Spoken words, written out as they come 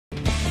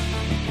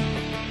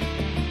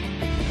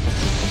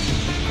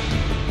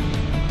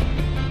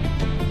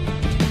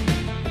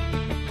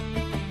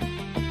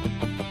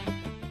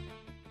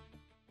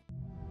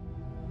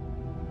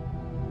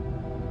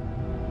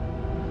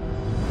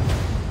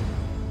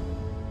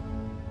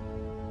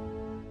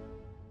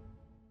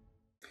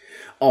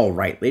All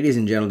right, ladies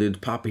and gentlemen, dudes,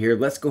 Papa here.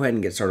 Let's go ahead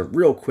and get started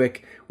real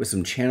quick with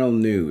some channel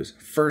news.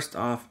 First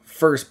off,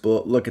 first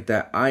bullet, look at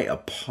that. I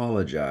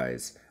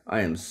apologize.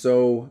 I am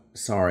so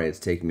sorry it's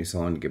taken me so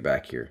long to get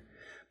back here.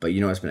 But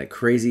you know, it's been a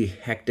crazy,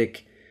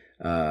 hectic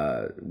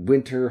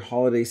winter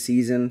holiday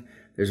season.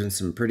 There's been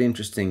some pretty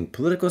interesting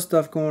political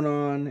stuff going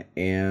on,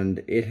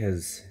 and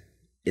it's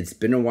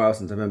been a while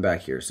since I've been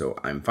back here. So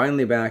I'm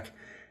finally back,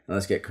 and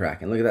let's get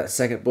cracking. Look at that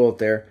second bullet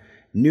there.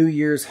 New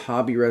Year's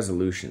hobby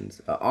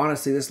resolutions.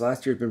 Honestly, this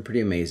last year has been pretty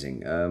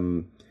amazing.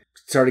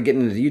 Started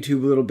getting into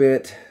YouTube a little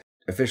bit.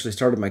 Officially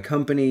started my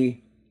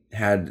company.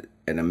 Had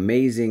an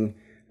amazing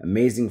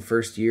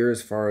first year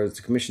as far as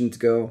commissions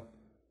go.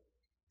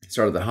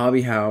 Started the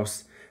hobby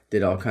house.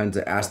 Did all kinds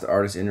of Ask the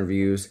Artist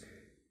interviews.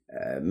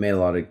 Made a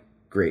lot of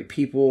great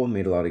people.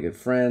 Made a lot of good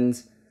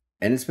friends.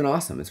 And it's been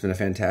awesome. It's been a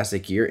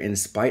fantastic year. In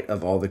spite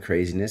of all the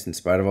craziness, in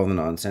spite of all the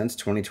nonsense,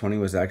 2020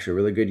 was actually a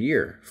really good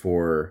year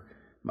for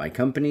my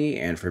company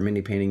and for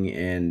mini painting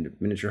and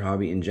miniature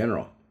hobby in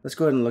general. Let's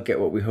go ahead and look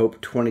at what we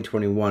hope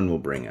 2021 will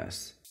bring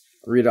us.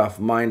 Read off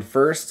mine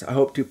first. I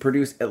hope to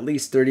produce at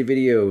least 30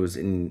 videos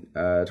in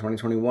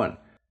 2021.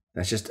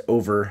 That's just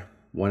over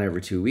one every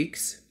 2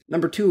 weeks.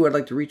 Number 2, I'd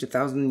like to reach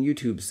 1,000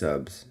 YouTube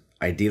subs.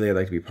 Ideally, I'd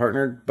like to be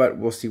partnered, but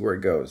we'll see where it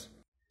goes.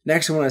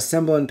 Next, I want to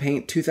assemble and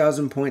paint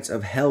 2,000 points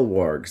of Hell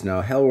Wargs. Now,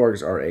 Hell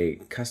Wargs are a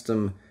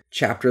custom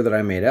chapter that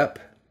I made up.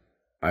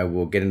 I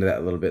will get into that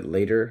a little bit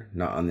later,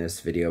 not on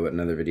this video, but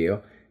another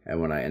video, and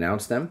when I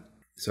announce them.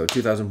 So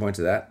 2,000 points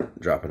of that,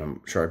 dropping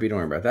them Sharpie, don't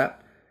worry about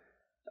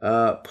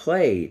that.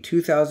 Play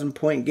 2,000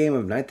 point game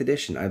of 9th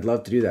edition. I'd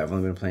love to do that. I've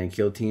only been playing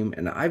Kill Team,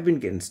 and I've been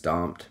getting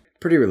stomped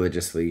pretty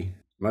religiously.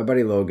 My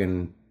buddy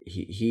Logan,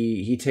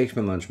 he takes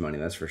my lunch money,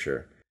 that's for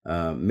sure.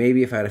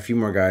 Maybe if I had a few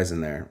more guys in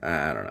there,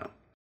 I don't know.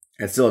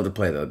 I'd still have to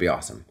play though, it'd be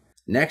awesome.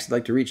 Next, I'd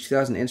like to reach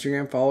 2,000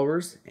 Instagram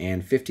followers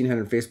and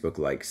 1,500 Facebook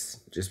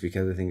likes, just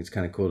because I think it's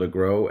kind of cool to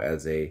grow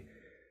as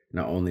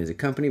not only as a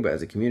company, but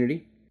as a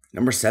community.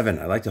 Number 7,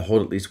 I'd like to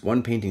hold at least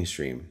one painting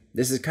stream.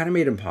 This is kind of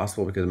made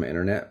impossible because of my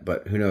internet,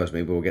 but who knows,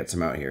 maybe we'll get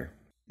some out here.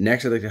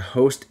 Next, I'd like to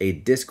host a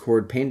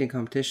Discord painting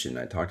competition.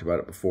 I talked about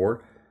it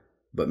before,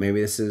 but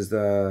maybe this is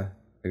a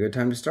good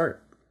time to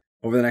start.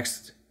 Over the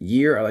next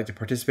year, I'd like to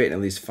participate in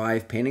at least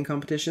 5 painting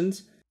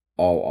competitions,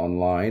 all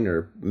online,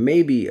 or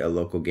maybe a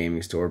local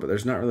gaming store, but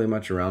there's not really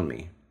much around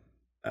me.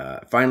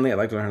 Finally, I'd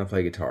like to learn how to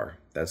play guitar.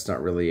 That's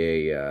not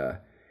really a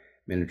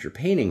miniature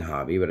painting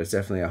hobby, but it's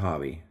definitely a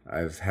hobby.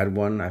 I've had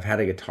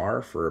a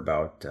guitar for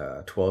about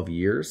 12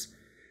 years,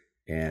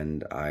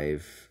 and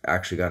I've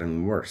actually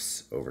gotten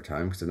worse over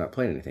time because I've not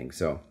played anything.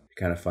 So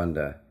kind of fun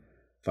to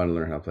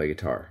learn how to play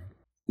guitar.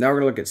 Now we're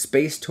gonna look at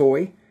Space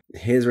Toy.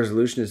 His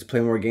resolution is to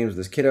play more games with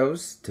his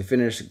kiddos, to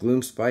finish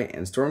Gloomspite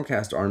and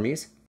Stormcast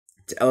armies,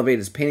 to elevate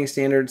his painting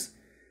standards,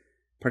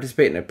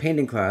 participate in a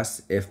painting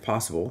class if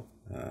possible,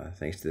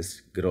 thanks to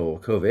this good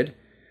old COVID,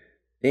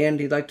 and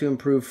he'd like to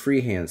improve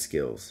freehand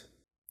skills.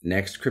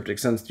 Next, Cryptic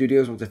Sun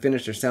Studios wants to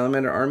finish their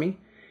Salamander army.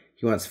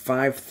 He wants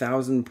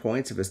 5,000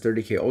 points of his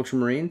 30k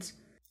Ultramarines.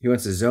 He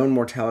wants a Zone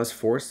Mortalis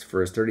force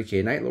for his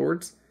 30k Night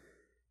Lords.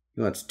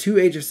 He wants 2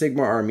 Age of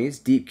Sigmar armies,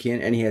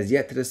 Deepkin, and he has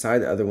yet to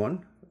decide the other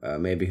one.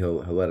 Maybe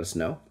he'll let us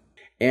know.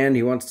 And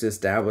he wants to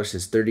establish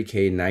his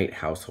 30k Knight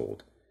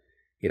household.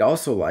 He'd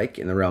also like,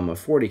 in the realm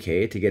of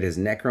 40k, to get his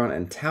Necron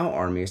and Tau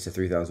armies to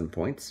 3,000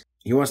 points.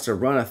 He wants to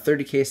run a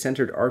 30k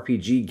centered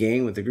RPG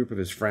game with a group of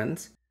his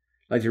friends.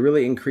 Like to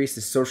really increase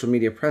his social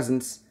media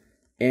presence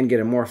and get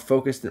a more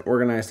focused and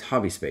organized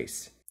hobby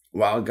space.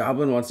 Wild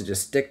Goblin wants to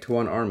just stick to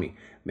one army.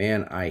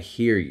 Man, I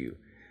hear you.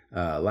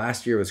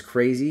 Last year was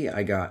crazy.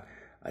 I got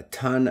a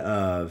ton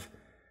of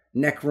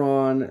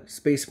Necron,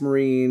 Space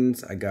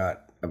Marines. I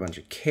got a bunch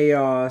of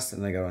Chaos,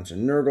 and I got a bunch of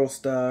Nurgle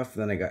stuff.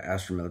 Then I got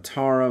Astra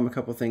Militarum, a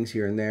couple things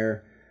here and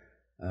there.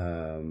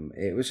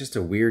 It was just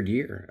a weird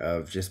year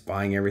of just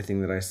buying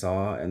everything that I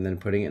saw and then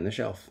putting it in the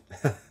shelf.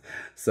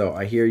 So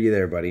I hear you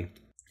there, buddy.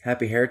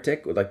 Happy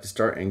Heretic would like to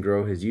start and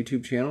grow his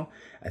YouTube channel.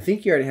 I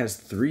think he already has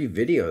 3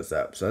 videos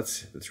up, so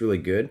that's really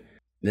good.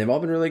 They've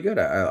all been really good.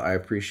 I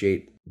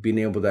appreciate being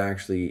able to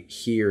actually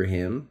hear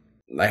him.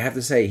 I have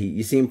to say,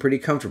 you seem pretty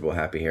comfortable,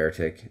 Happy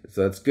Heretic,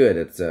 so that's good.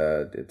 It's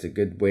a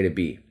good way to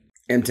be.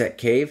 MTech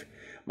Cave,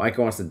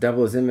 Michael wants to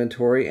double his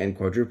inventory and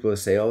quadruple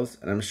his sales,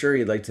 and I'm sure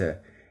he'd like to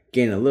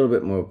gain a little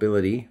bit more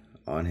mobility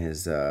on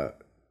his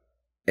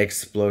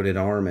exploded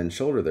arm and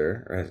shoulder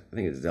there, or I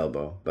think it's his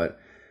elbow, but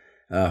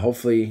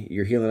hopefully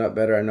you're healing up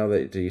better. I know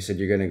that you said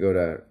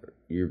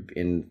you're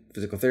in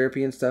physical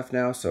therapy and stuff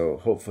now, so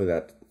hopefully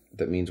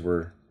that means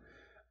we're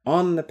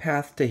on the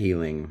path to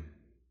healing.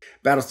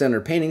 Battle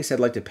Standard Painting said,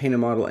 like to paint a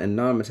model in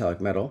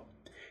non-metallic metal.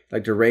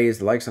 Like to raise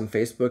the likes on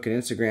Facebook and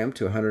Instagram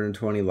to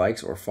 120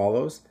 likes or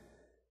follows.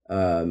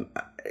 And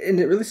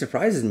it really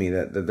surprises me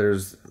that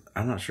there's,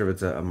 I'm not sure if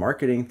it's a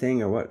marketing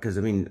thing or what, because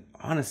I mean,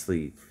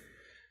 honestly,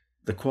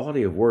 the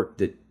quality of work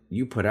that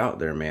you put out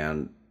there,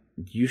 man,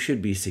 you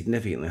should be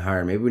significantly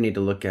higher. Maybe we need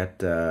to look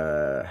at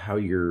how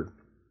you're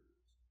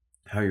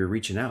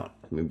reaching out.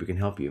 maybe we can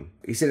help you.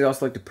 He said he'd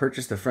also like to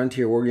purchase the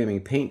Frontier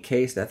Wargaming paint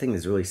case. That thing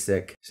is really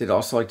sick. He said he'd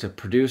also like to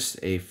produce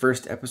a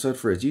first episode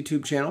for his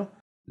YouTube channel.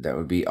 That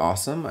would be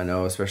awesome. I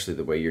know, especially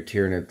the way your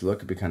tier nerds look,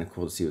 it'd be kind of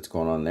cool to see what's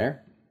going on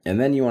there. And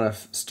then you want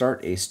to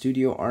start a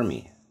studio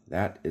army.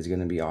 That is going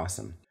to be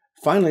awesome.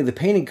 Finally, the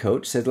painting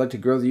coach said he'd like to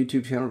grow the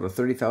YouTube channel to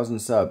 30,000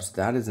 subs.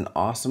 That is an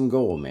awesome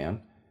goal,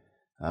 man.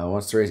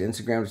 Wants to raise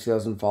Instagram to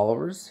 2,000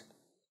 followers.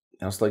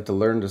 He also like to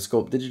learn to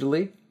sculpt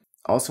digitally.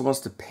 Also wants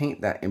to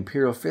paint that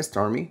Imperial Fist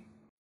army.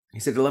 He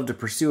said he'd love to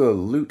pursue a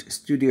Loot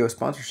Studio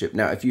sponsorship.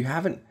 Now, if you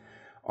haven't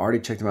already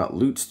checked them out,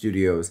 Loot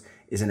Studios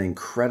is an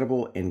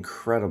incredible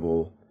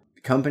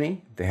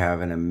company. They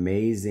have an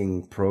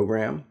amazing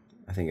program.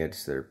 I think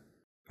it's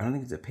I don't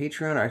think it's a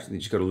Patreon. Actually, you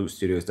just go to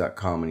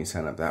lootstudios.com and you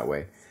sign up that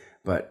way.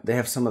 But they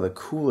have some of the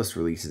coolest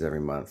releases every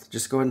month.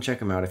 Just go ahead and check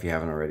them out if you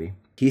haven't already.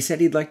 He said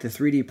he'd like to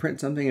 3D print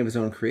something of his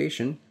own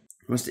creation.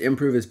 He wants to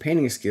improve his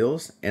painting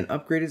skills and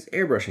upgrade his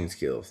airbrushing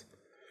skills.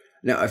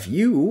 Now, if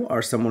you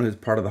are someone who's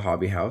part of the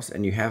Hobby House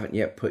and you haven't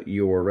yet put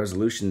your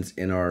resolutions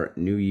in our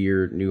New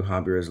Year, New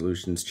Hobby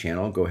Resolutions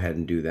channel, go ahead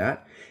and do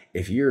that.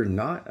 If you're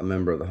not a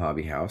member of the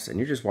Hobby House and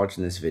you're just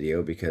watching this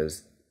video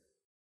because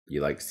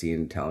you like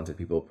seeing talented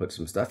people put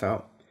some stuff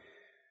out,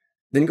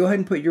 then go ahead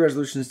and put your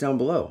resolutions down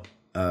below.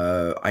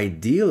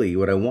 Ideally,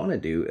 what I want to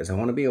do is I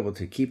want to be able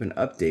to keep an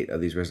update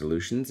of these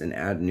resolutions and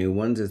add new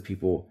ones as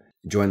people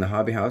join the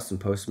Hobby House and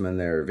post them in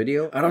their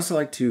video. I'd also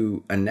like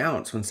to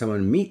announce when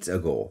someone meets a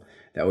goal.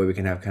 That way we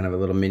can have kind of a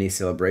little mini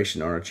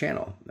celebration on our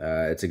channel.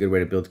 It's a good way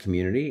to build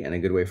community and a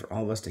good way for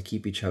all of us to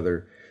keep each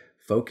other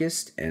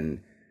focused and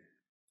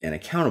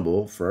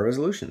accountable for our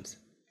resolutions.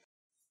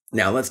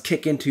 Now let's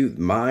kick into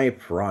my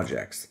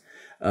projects.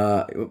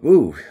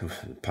 Popping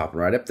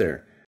right up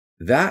there.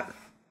 That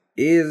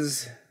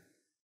is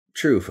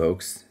true,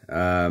 folks.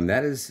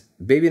 That is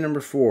baby number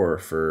 4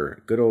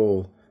 for good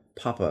old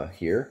Papa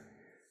here.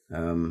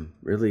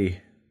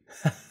 Really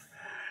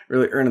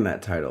earning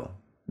that title.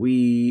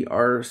 We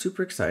are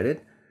super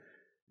excited.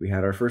 We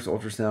had our first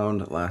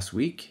ultrasound last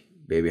week.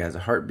 Baby has a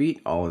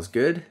heartbeat. All is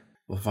good.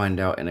 We'll find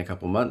out in a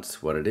couple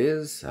months what it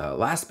is.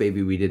 Last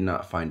baby we did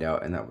not find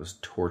out, and that was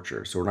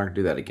torture. So we're not going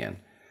to do that again.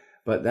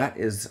 But that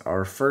is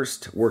our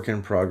first work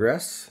in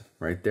progress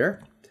right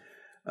there.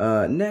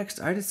 Next,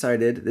 I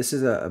decided, this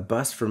is a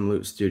bust from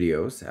Loot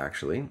Studios,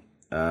 actually.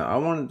 I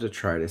wanted to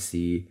try to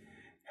see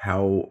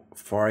how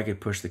far I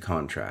could push the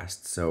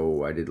contrast.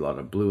 So I did a lot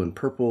of blue and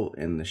purple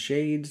in the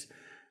shades,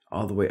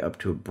 all the way up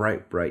to a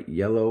bright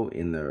yellow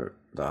in the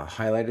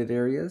highlighted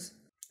areas.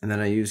 And then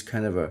I used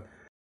kind of a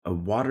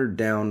watered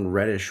down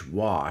reddish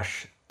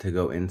wash to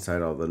go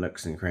inside all the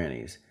nooks and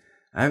crannies.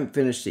 I haven't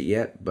finished it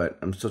yet, but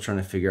I'm still trying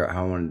to figure out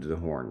how I want to do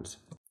the horns.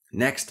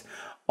 Next,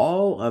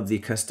 all of the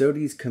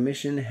Custodes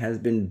commission has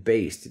been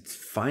based. It's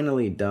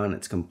finally done.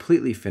 It's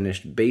completely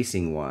finished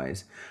basing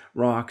wise.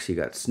 Rocks, you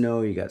got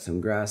snow, you got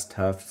some grass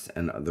tufts,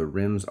 and the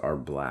rims are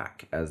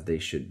black as they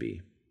should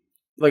be.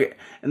 Look,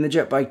 and the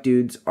jet bike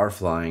dudes are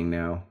flying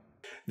now.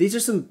 These are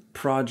some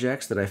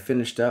projects that I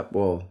finished up.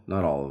 Well,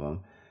 not all of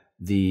them.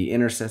 The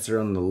intercessor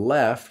on the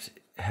left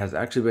has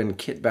actually been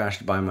kit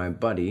bashed by my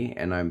buddy,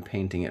 and I'm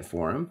painting it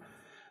for him.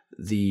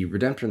 The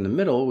Redemptor in the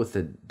middle with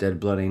the dead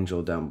blood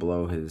angel down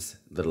below his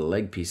little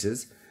leg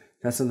pieces.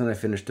 That's something I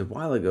finished a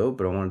while ago,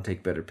 but I want to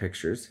take better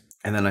pictures.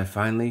 And then I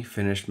finally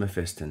finished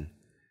Mephiston.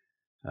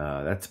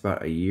 That's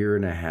about 1.5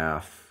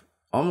 years,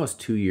 almost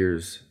 2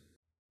 years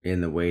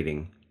in the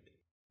waiting.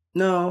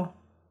 No,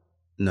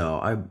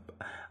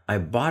 I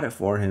bought it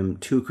for him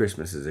 2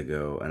 Christmases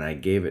ago, and I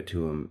gave it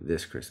to him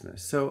this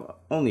Christmas. So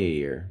only 1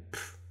 year.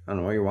 I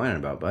don't know what you're whining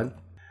about, bud.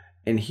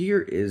 And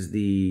here is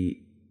the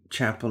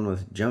Chaplain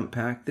with jump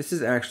pack. This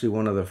is actually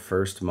one of the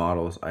first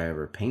models I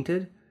ever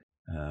painted.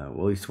 Well,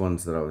 at least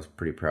ones that I was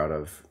pretty proud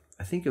of.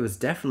 I think it was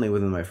definitely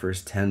within my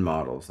first 10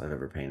 models I've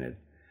ever painted.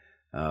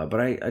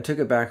 But I took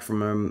it back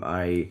from him.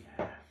 I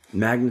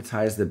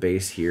magnetized the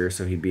base here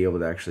so he'd be able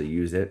to actually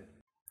use it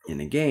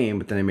in a game,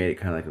 but then I made it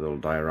kind of like a little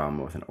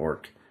diorama with an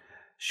orc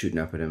shooting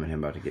up at him and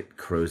him about to get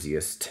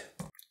croziest.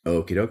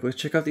 Okie doke, let's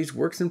check out these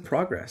works in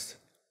progress.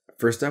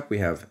 First up, we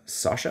have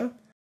Sasha.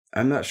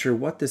 I'm not sure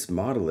what this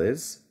model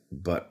is,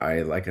 but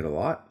I like it a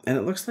lot. And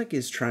it looks like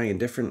he's trying a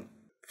different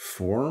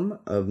form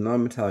of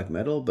non-metallic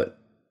metal, but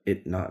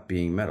it not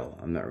being metal.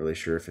 I'm not really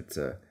sure if it's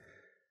a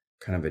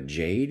kind of a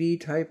jadey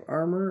type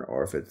armor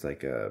or if it's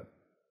like I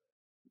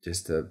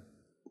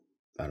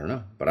don't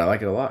know, but I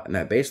like it a lot. And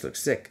that base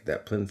looks sick.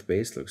 That plinth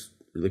base looks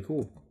really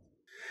cool.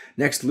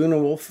 Next, Luna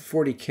Wolf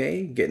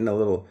 40K, getting a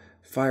little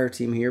fire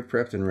team here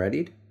prepped and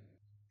readied.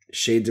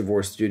 Shades of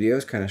War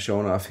Studios kind of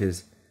showing off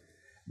his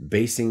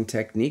basing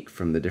technique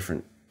from the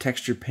different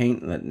texture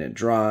paint, letting it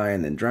dry,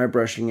 and then dry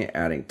brushing it,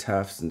 adding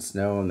tufts and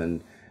snow, and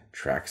then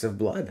tracks of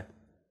blood.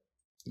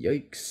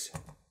 Yikes.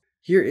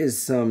 Here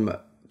is some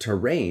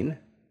terrain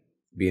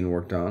being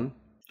worked on.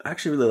 I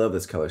actually really love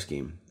this color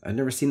scheme. I've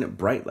never seen it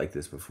bright like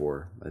this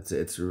before. It's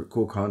a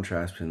cool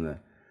contrast between the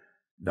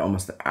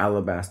almost the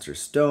alabaster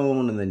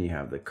stone, and then you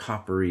have the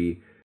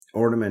coppery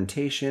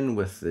ornamentation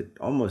with the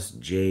almost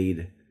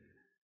jade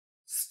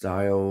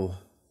style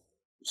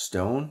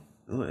stone.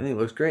 I think it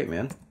looks great,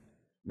 man.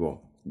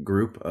 Well,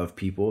 group of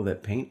people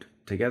that paint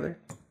together.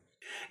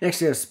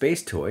 Next, we have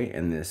Space Toy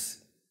and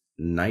this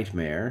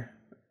nightmare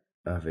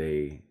of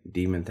a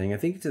demon thing. I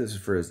think this is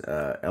for his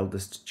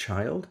eldest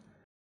child,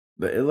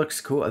 but it looks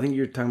cool. I think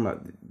you're talking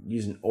about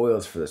using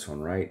oils for this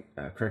one, right?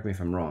 Correct me if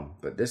I'm wrong,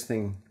 but this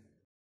thing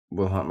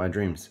will haunt my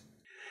dreams.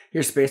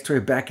 Here's Space Toy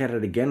back at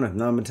it again with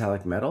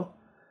non-metallic metal.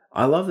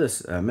 I love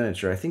this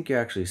miniature. I think you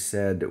actually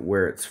said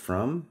where it's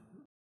from,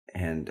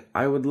 and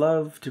I would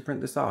love to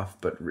print this off,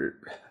 but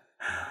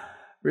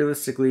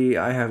realistically,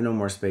 I have no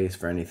more space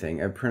for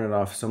anything. I've printed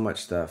off so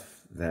much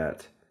stuff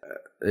that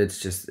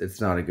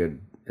it's not a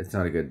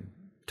good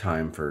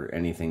time for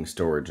anything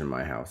storage in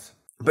my house.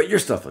 But your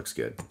stuff looks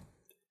good.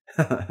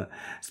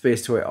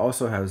 Space Toy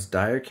also has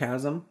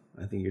Diachasm.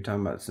 I think you're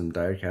talking about some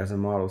Diachasm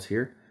models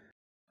here.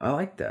 I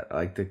like that. I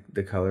like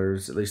the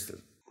colors, at least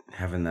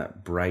having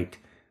that bright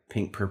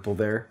pink purple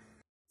there.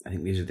 I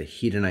think these are the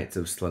Hedonites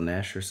of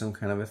Slanesh or some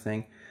kind of a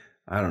thing.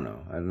 I don't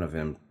know if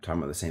I'm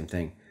talking about the same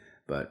thing,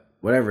 but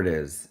whatever it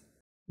is,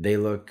 they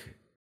look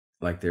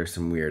like they're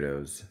some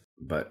weirdos.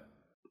 But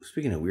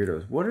speaking of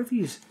weirdos, what are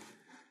these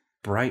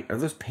bright, are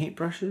those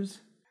paintbrushes?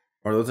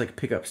 Or are those like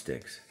pickup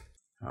sticks?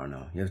 I don't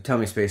know. You have to tell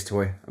me, Space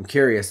Toy. I'm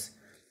curious.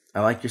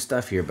 I like your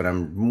stuff here, but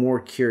I'm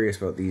more curious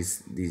about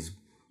these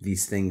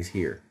things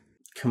here.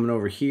 Coming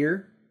over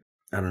here,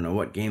 I don't know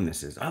what game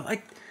this is. I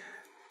like,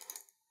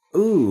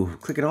 ooh,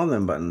 clicking all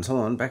them buttons.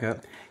 Hold on, back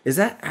up. Is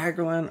that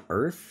Agrellan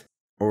Earth?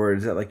 Or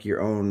is that like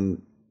your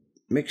own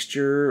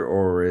mixture?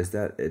 Or is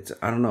that,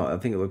 I don't know. I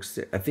think it looks,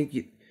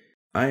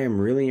 I am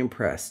really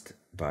impressed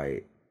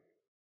by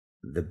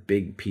the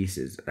big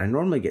pieces. I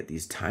normally get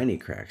these tiny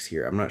cracks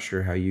here. I'm not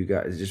sure how you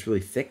got, is it just really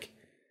thick?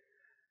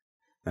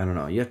 I don't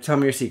know. You have to tell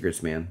me your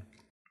secrets, man.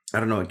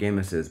 I don't know what game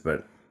this is,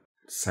 but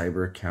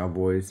Cyber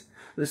Cowboys.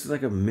 This is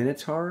like a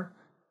Minotaur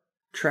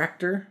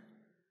tractor.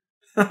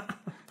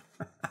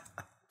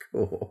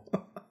 Cool.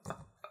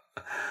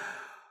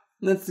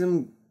 That's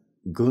some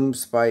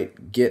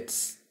Gloomspite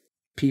Gits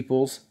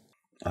peoples.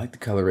 I like the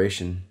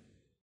coloration.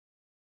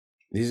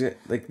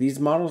 These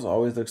models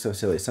always look so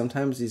silly.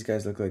 Sometimes these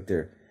guys look like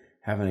they're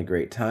having a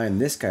great time.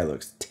 This guy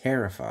looks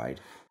terrified.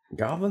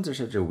 Goblins are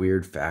such a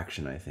weird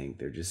faction, I think.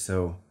 They're just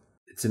so,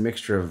 it's a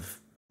mixture of,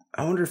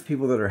 I wonder if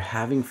people that are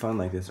having fun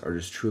like this are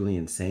just truly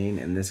insane,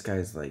 and this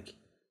guy's like,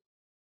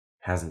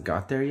 hasn't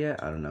got there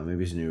yet. I don't know,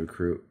 maybe he's a new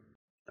recruit.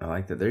 I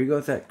like that. There you go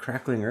with that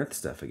Crackling Earth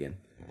stuff again.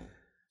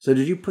 So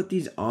did you put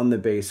these on the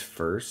base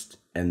first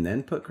and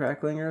then put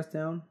Crackling Earth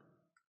down?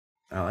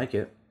 I like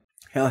it.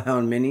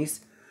 Hellhound Minis.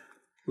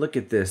 Look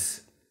at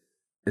this.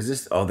 Is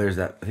this, oh, there's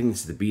that, I think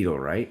this is the beetle,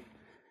 right?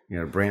 You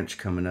got a branch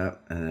coming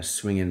up and a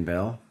swinging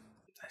bell.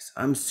 Nice.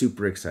 I'm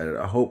super excited.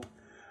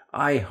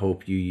 I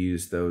hope you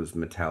use those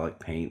metallic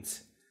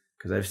paints,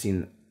 because I've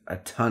seen a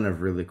ton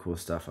of really cool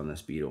stuff on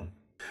this beetle.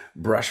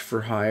 Brush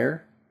for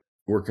Hire,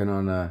 working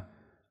on a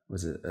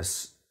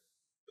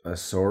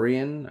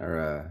saurian or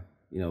a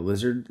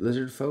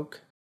lizard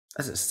folk.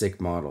 That's a sick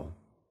model.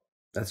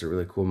 That's a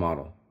really cool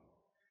model.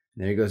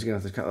 And there he goes again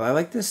with the color. I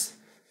like this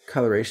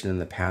coloration in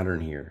the pattern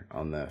here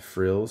on the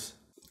frills.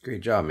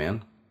 Great job,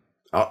 man.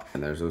 Oh,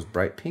 and there's those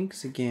bright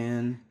pinks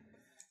again.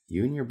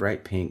 You and your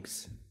bright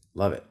pinks.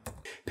 Love it.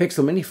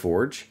 Pixel Mini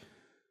Forge,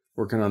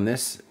 working on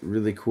this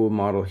really cool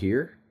model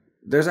here.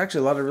 There's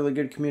actually a lot of really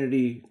good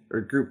community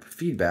or group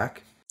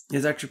feedback.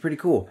 It's actually pretty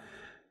cool.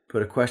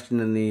 Put a question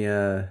in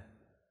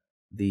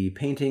the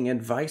painting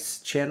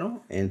advice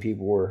channel, and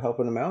people were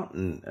helping him out,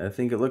 and I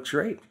think it looks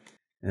great.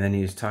 And then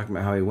he was talking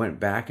about how he went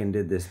back and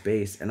did this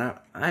base, and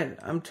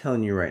I'm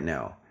telling you right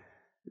now,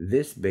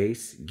 this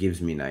base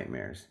gives me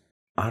nightmares.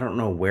 I don't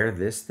know where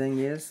this thing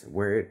is,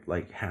 where it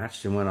like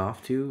hatched and went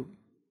off to,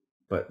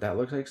 but that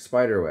looks like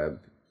spider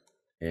web,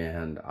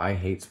 and I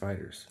hate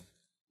spiders.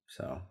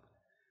 So,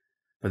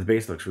 but the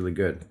base looks really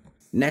good.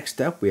 Next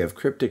up, we have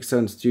Cryptic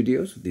Sun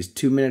Studios with these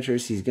two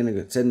miniatures he's going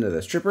to send to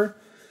the stripper.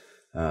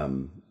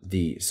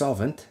 The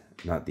solvent,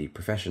 not the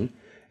profession.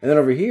 And then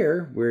over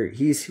here, where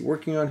he's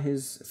working on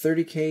his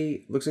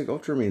 30K, looks like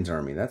Ultramarines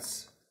army.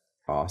 That's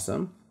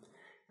awesome.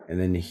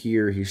 And then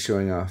here he's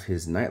showing off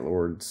his Night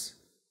Lord's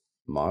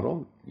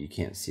model. You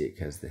can't see it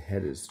because the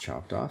head is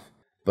chopped off.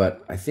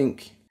 But I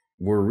think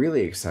we're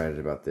really excited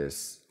about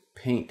this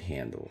paint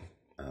handle.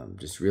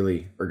 Just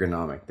really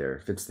ergonomic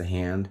there. Fits the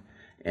hand,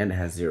 and it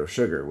has zero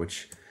sugar,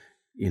 which,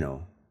 in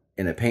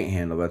a paint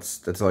handle,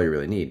 that's all you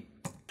really need.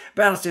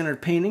 Battle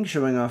Standard Painting,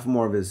 showing off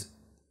more of his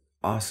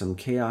awesome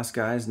Chaos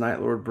guys, Night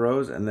Lord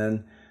bros, and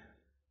then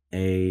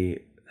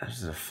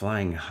that's a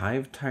flying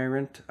hive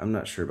tyrant. I'm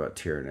not sure about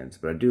Tyranids,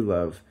 but I do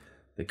love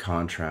the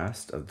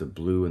contrast of the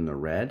blue and the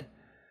red.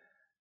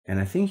 And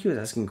I think he was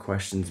asking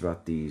questions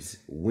about these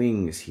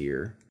wings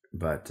here,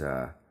 but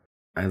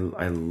I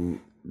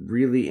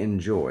really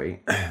enjoy,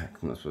 I'm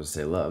not supposed to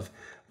say love,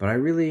 but I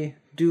really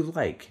do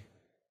like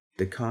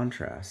the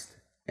contrast.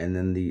 And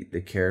then the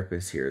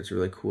carapace here, it's a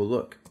really cool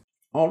look.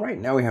 All right,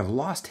 now we have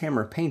Lost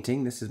Hammer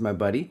Painting. This is my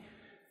buddy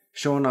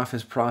showing off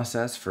his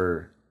process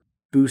for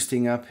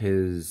boosting up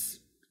his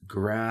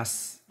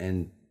grass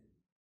and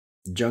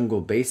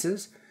jungle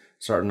bases,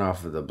 starting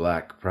off with a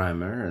black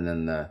primer and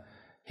then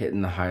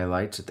hitting the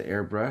highlights with the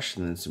airbrush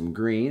and then some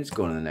greens,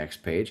 going to the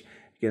next page,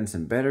 getting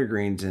some better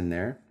greens in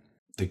there.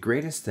 The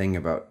greatest thing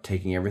about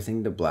taking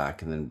everything to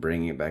black and then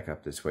bringing it back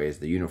up this way is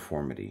the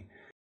uniformity.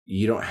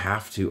 You don't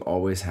have to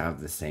always have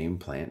the same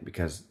plant,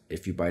 because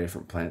if you buy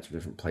different plants from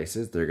different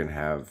places, they're going to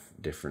have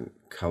different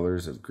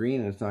colors of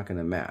green and it's not going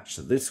to match.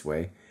 So this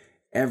way,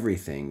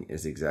 everything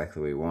is exactly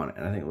the way you want it.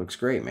 And I think it looks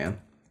great, man.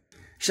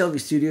 Shelby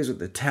Studios with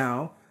the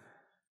towel,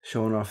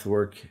 showing off the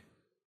work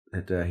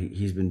that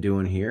he's been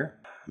doing here.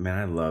 Man,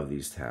 I love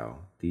these towel.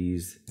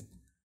 These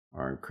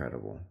are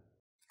incredible.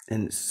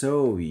 And it's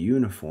so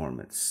uniform.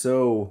 It's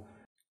so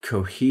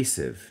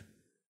cohesive.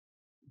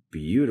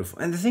 Beautiful.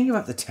 And the thing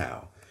about the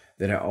towel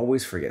that I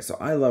always forget. So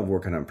I love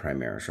working on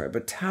Primaris, right?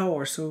 But towel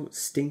are so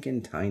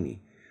stinking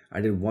tiny. I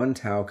did one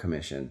towel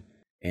commission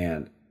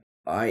and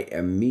I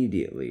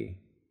immediately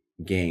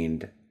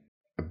gained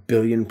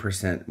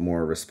 1,000,000,000%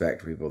 more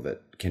respect for people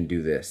that can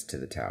do this to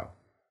the towel.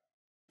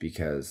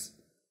 Because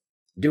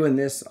doing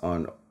this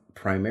on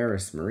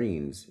Primaris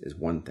Marines is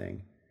one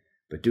thing,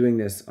 but doing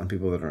this on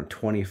people that are on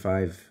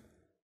 25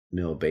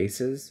 mil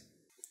bases,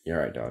 you're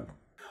all right, dog.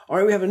 All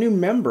right, we have a new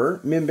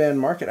member, Minban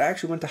Market. I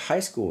actually went to high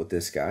school with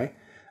this guy.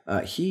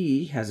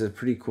 He has a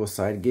pretty cool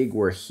side gig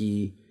where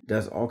he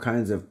does all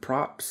kinds of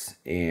props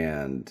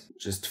and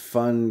just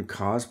fun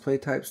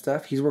cosplay type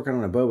stuff. He's working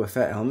on a Boba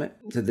Fett helmet.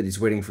 He said that he's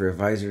waiting for a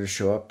visor to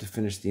show up to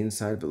finish the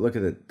inside, but look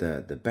at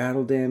the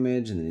battle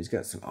damage, and then he's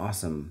got some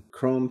awesome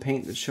chrome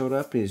paint that showed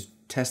up, and he's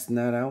testing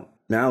that out.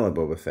 Now I love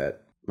Boba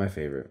Fett, my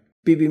favorite.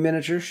 BB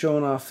Miniature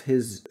showing off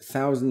his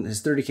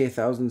 30K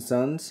Thousand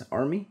Suns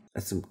army.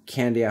 That's some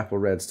candy apple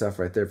red stuff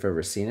right there if I've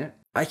ever seen it.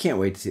 I can't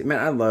wait to see it. Man,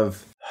 I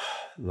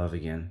love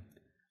again.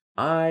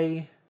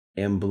 I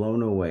am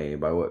blown away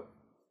by what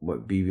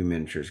BB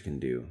Miniatures can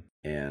do.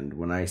 And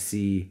when I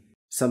see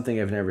something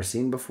I've never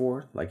seen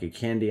before, like a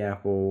candy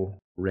apple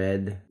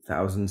red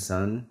Thousand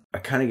Sun, I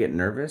kind of get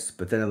nervous,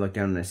 but then I look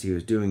down and I see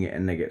who's doing it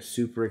and I get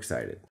super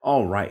excited.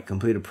 All right,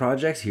 completed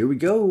projects. Here we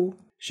go.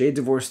 Shades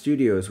of War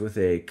Studios with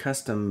a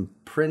custom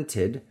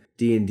printed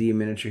D&D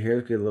miniature here.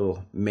 Look at a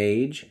little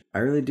mage. I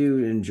really do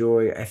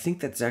enjoy, I think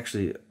that's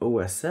actually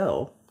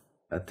OSL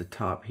at the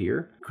top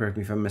here. Correct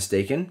me if I'm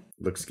mistaken.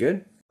 Looks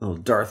good. A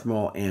little Darth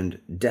Maul and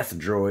Death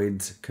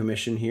Droids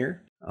commission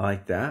here. I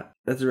like that.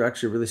 That's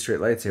actually a really straight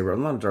lightsaber. A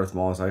lot of Darth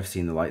Mauls, I've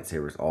seen the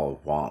lightsabers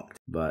all wonked,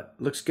 but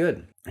looks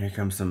good. Here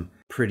comes some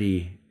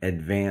pretty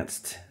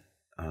advanced,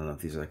 I don't know if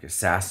these are like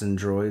assassin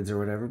droids or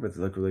whatever, but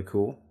they look really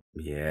cool.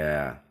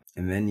 Yeah.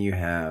 And then you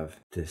have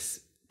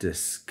this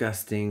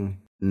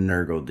disgusting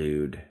Nurgle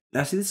dude.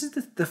 Now, see, this is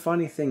the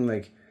funny thing.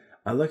 Like,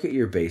 I look at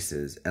your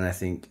bases and I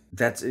think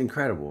that's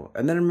incredible.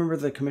 And then I remember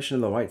the Commission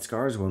of the White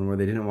Scars one where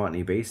they didn't want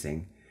any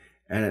basing.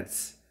 And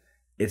it's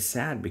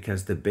sad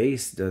because the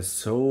base does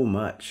so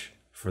much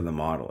for the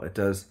model. It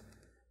does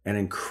an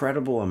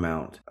incredible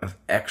amount of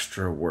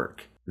extra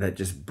work that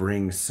just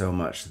brings so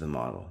much to the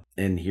model.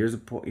 And here's a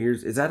point.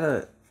 Is that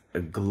a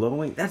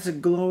glowing? That's a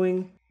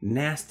glowing,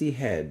 nasty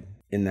head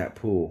in that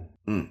pool.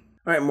 All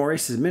right,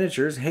 Maurice's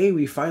Miniatures. Hey,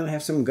 we finally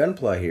have some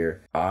Gunpla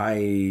here.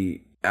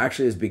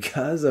 Actually, it's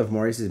because of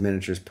Maurice's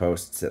Miniatures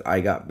posts that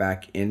I got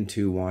back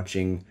into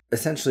watching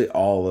essentially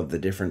all of the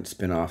different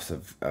spin-offs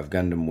of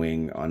Gundam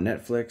Wing on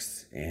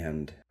Netflix,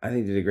 and I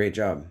think they did a great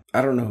job.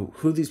 I don't know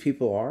who these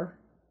people are,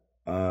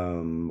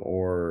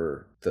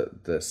 or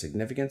the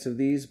significance of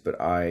these, but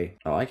I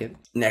like it.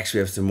 Next, we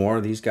have some more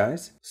of these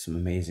guys. Some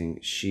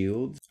amazing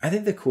shields. I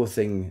think the cool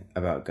thing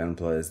about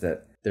Gunpla is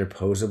that they're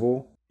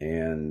posable,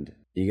 and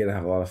you get to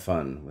have a lot of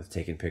fun with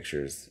taking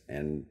pictures,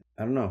 and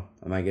I don't know,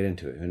 I might get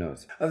into it, who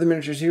knows. Other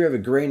miniatures here, we have a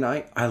Grey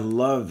Knight. I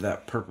love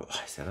that purple,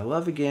 I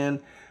love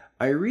again.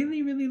 I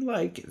really, really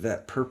like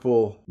that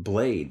purple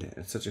blade.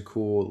 It's such a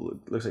cool,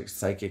 looks like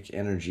psychic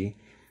energy,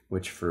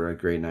 which for a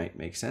Grey Knight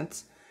makes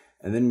sense.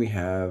 And then we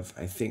have,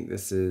 I think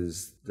this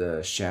is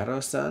the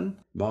Shadow Sun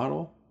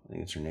model. I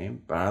think it's her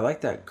name, but I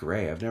like that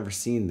gray. I've never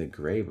seen the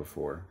gray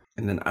before.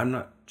 And then I'm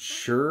not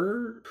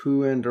sure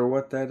who and or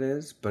what that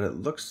is, but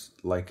it looks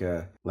like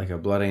a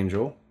Blood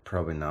Angel.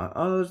 Probably not.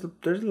 Oh,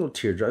 there's a little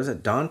teardrop. Is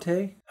that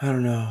Dante? I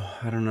don't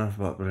know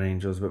about Blood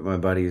Angels, but my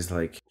buddy's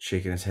like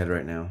shaking his head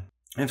right now.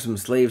 I have some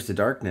Slaves to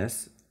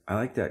Darkness. I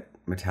like that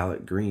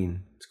metallic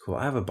green. It's cool.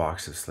 I have a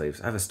box of Slaves.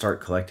 I have to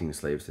start collecting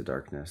Slaves to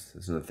Darkness.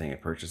 That's another thing I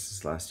purchased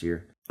this last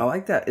year. I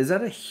like that. Is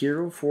that a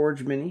Hero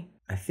Forge mini?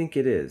 I think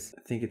it is.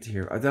 I think it's a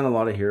Hero. I've done a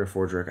lot of Hero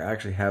Forge work. I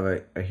actually have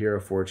a Hero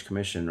Forge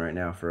commission right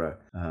now for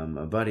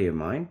a buddy of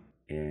mine,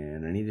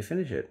 and I need to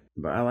finish it.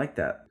 But I like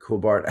that. Cool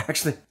bard.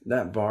 Actually,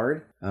 that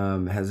bard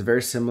has a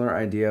very similar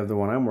idea of the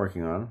one I'm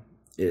working on,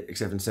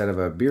 except instead of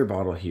a beer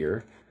bottle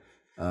here,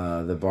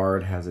 the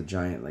bard has a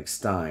giant like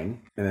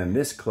stein, and then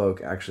this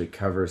cloak actually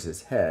covers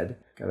his head.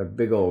 Got a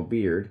big old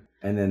beard,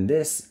 and then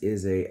this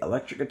is a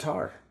electric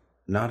guitar,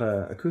 not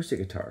a acoustic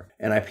guitar.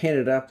 And I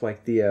painted it up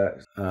like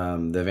the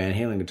Van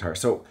Halen guitar.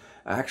 So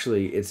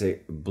actually, it's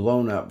a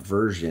blown up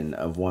version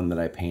of one that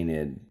I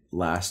painted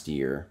last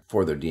year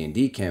for their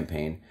D&D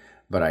campaign.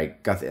 But I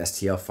got the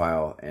STL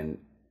file and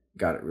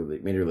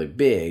made it really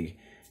big,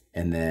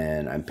 and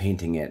then I'm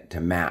painting it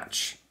to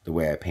match the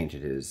way I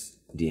painted his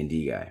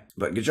D&D guy.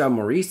 But good job,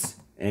 Maurice,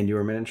 and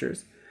your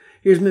miniatures.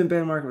 Here's Mint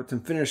Band Market with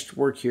some finished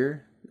work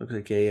here. Looks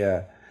like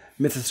a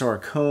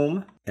Mythosaur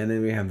comb, and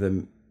then we have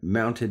the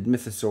mounted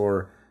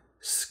Mythosaur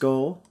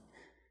skull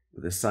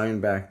with a sign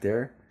back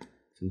there.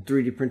 Some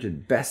 3D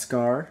printed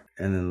Beskar,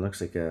 and then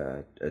looks like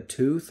a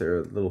tooth or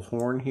a little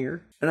horn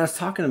here. And I was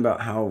talking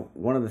about how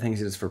one of the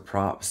things it is for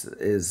props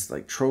is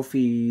like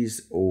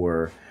trophies,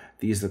 or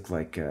these look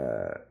like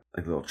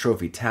little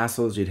trophy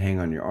tassels you'd hang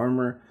on your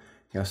armor.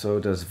 He also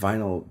does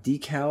vinyl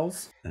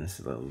decals, and this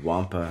is a little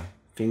Wampa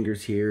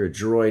fingers here, a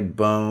droid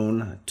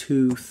bone, a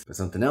tooth. But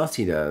something else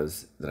he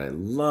does that I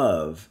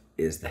love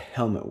is the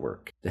helmet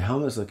work. The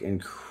helmets look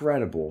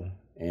incredible,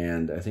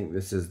 and I think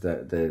this is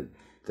the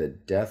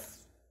Death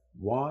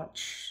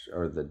Watch,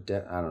 or the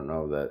death, I don't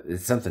know,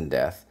 it's something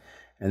death.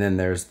 And then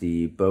there's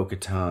the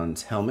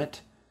Bo-Katan's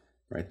helmet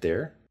right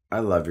there. I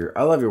love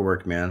your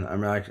work, man.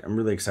 I'm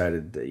really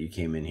excited that you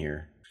came in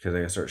here, because I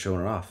gotta start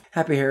showing it off.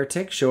 Happy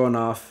Heretic showing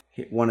off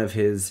one of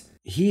his,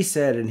 he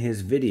said in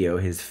his video,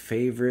 his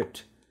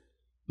favorite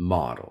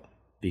model,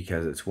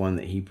 because it's one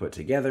that he put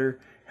together,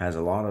 has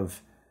a lot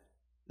of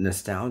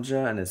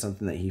nostalgia, and it's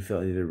something that he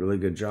felt he did a really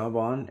good job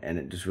on, and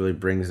it just really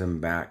brings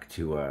him back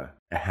to a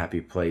happy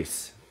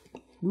place.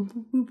 Boop,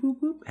 boop, boop, boop,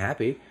 boop.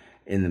 Happy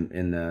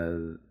in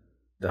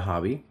the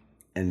hobby.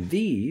 And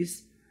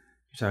these,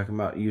 you're talking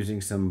about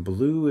using some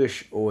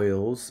bluish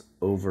oils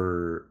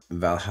over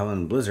Valhalla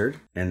Blizzard,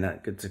 and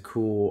that gets a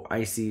cool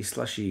icy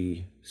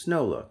slushy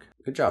snow look.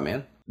 Good job,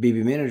 man.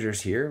 BB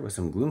Managers here with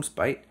some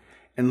Gloomspite,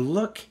 and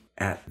look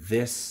at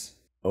this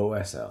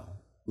OSL.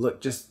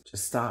 Look, just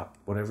stop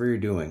whatever you're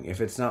doing.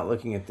 If it's not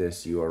looking at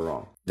this, you are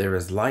wrong. There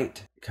is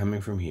light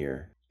coming from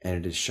here, and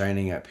it is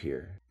shining up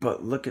here.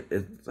 But look at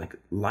it, like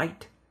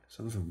light.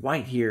 So there's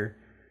white here,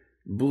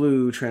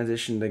 blue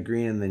transition to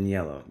green, and then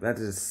yellow. That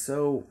is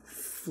so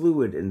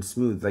fluid and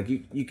smooth. Like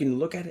you can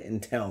look at it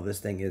and tell this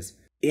thing is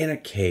in a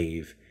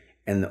cave,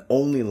 and the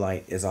only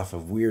light is off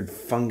of weird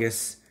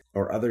fungus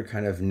or other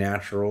kind of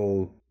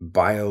natural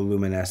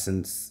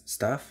bioluminescence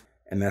stuff.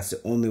 And that's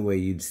the only way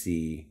you'd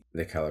see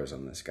the colors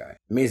on this guy.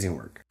 Amazing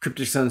work.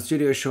 Cryptic Sun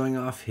Studio showing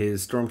off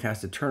his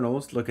Stormcast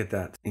Eternals. Look at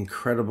that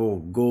incredible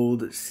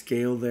gold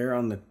scale there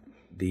on the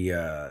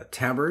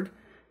tabard.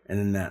 And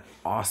then that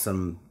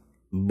awesome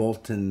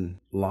molten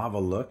lava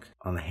look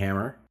on the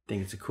hammer. I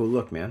think it's a cool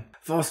look, man.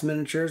 False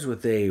Miniatures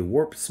with a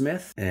Warp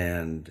Smith.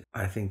 And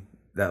I think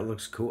that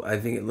looks cool. I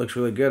think it looks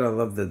really good. I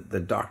love the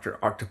Dr.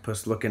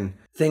 Octopus looking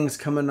things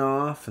coming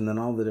off. And then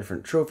all the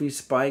different trophy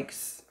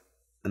spikes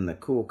and the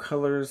cool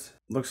colors.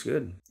 Looks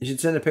good. You should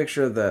send a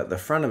picture of the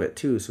front of it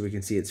too, so we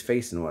can see its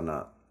face and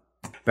whatnot.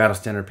 Battle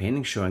Standard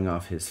Painting showing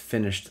off his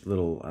finished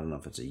little, I don't know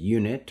if it's a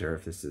unit or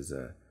if this is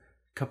a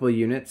couple of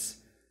units,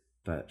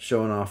 but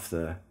showing off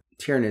the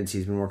Tyranids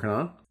he's been working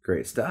on.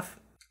 Great stuff.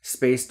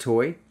 Space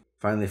Toy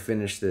finally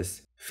finished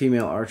this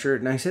female archer.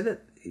 Now, he said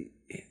that he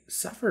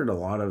suffered a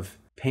lot of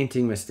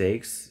painting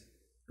mistakes,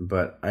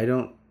 but I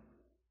don't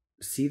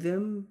see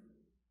them.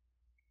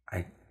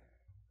 I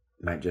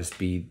might just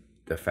be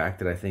the fact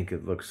that I think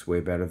it looks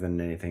way better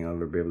than anything I'll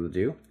ever be able to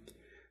do.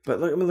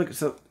 But look,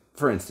 so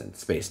for instance,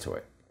 Space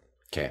Toy.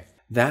 Okay.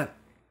 That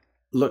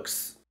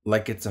looks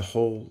like it's a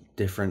whole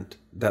different,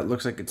 that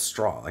looks like it's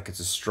straw, like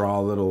it's a straw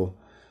little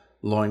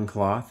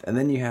loincloth. And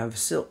then you have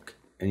silk,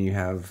 and you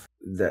have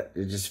that,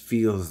 it just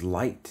feels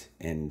light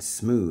and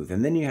smooth.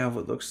 And then you have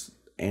what looks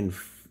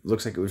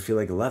like it would feel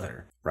like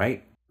leather,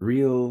 right?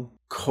 Real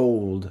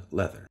cold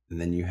leather. And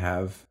then you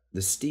have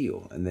the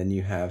steel, and then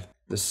you have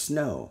the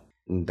snow.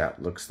 And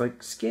that looks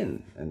like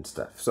skin and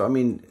stuff. So, I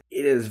mean,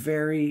 it is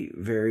very,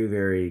 very,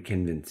 very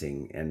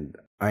convincing. And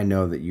I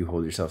know that you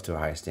hold yourself to a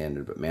high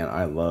standard, but man,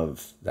 I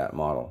love that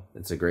model.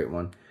 It's a great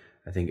one.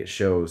 I think it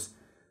shows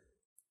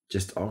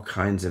just all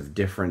kinds of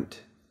different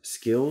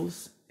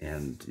skills,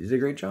 and you did a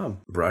great job.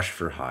 Brush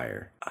for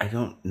Hire. I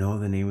don't know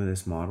the name of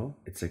this model.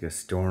 It's like a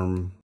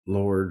Storm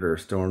Lord or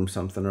Storm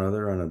something or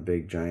other on a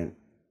big, giant,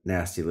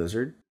 nasty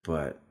lizard.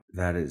 But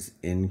that is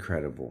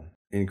incredible.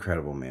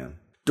 Incredible, man.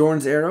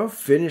 Dorn's Arrow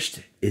finished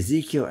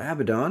Ezekiel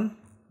Abaddon.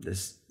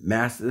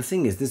 The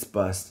thing is, this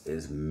bust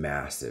is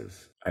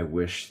massive. I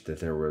wish that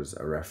there was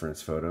a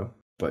reference photo,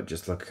 but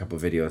just look a couple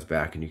videos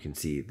back and you can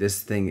see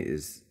this thing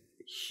is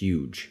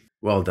huge.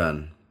 Well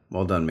done.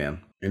 Well done,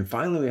 man. And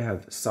finally, we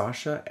have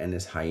Sasha and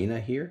his hyena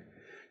here.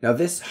 Now,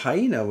 this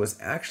hyena was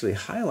actually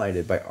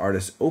highlighted by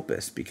Artist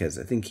Opus because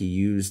I think he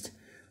used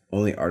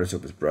only Artist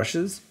Opus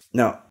brushes.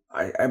 Now,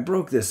 I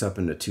broke this up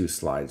into two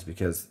slides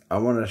because I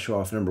wanted to show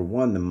off, number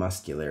one, the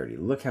muscularity.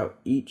 Look how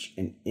each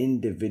and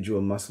individual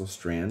muscle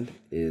strand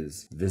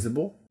is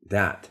visible.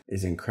 That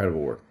is incredible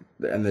work.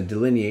 And the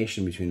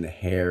delineation between the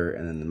hair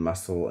and then the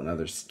muscle and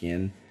other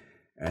skin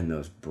and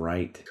those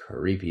bright,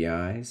 creepy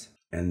eyes.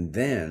 And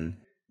then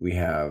we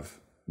have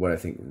what I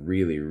think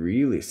really,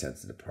 really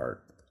sets it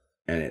apart.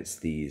 And it's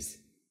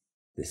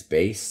this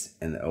base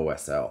and the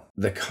OSL.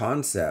 The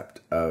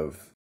concept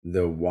of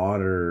the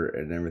water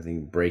and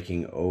everything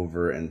breaking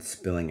over and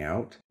spilling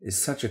out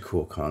is such a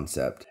cool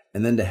concept.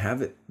 And then to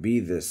have it be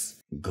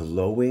this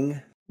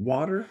glowing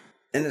water,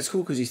 and it's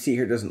cool because you see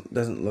here it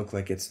doesn't look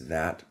like it's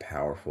that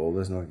powerful. It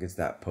doesn't look like it's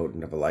that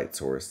potent of a light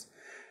source.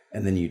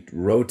 And then you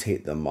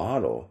rotate the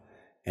model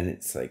and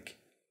it's like,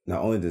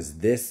 not only does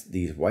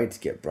these whites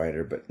get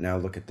brighter, but now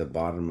look at the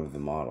bottom of the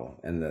model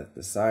and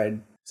the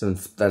side. So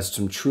that's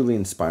some truly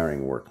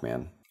inspiring work,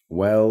 man.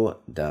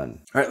 Well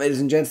done. All right, ladies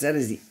and gents, that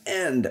is the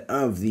end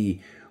of the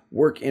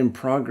work in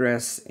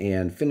progress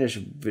and finished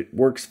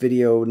works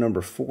video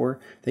number 4.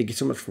 Thank you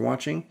so much for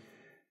watching.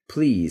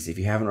 Please, if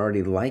you haven't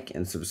already, like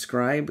and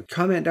subscribe.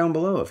 Comment down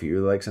below if you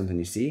really like something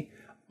you see.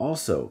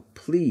 Also,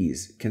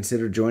 please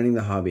consider joining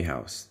the Hobby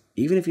House.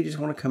 Even if you just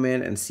want to come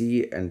in and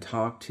see and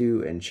talk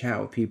to and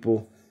chat with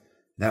people,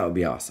 that would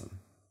be awesome.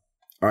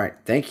 All right,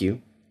 thank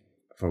you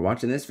for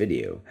watching this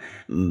video.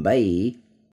 Bye.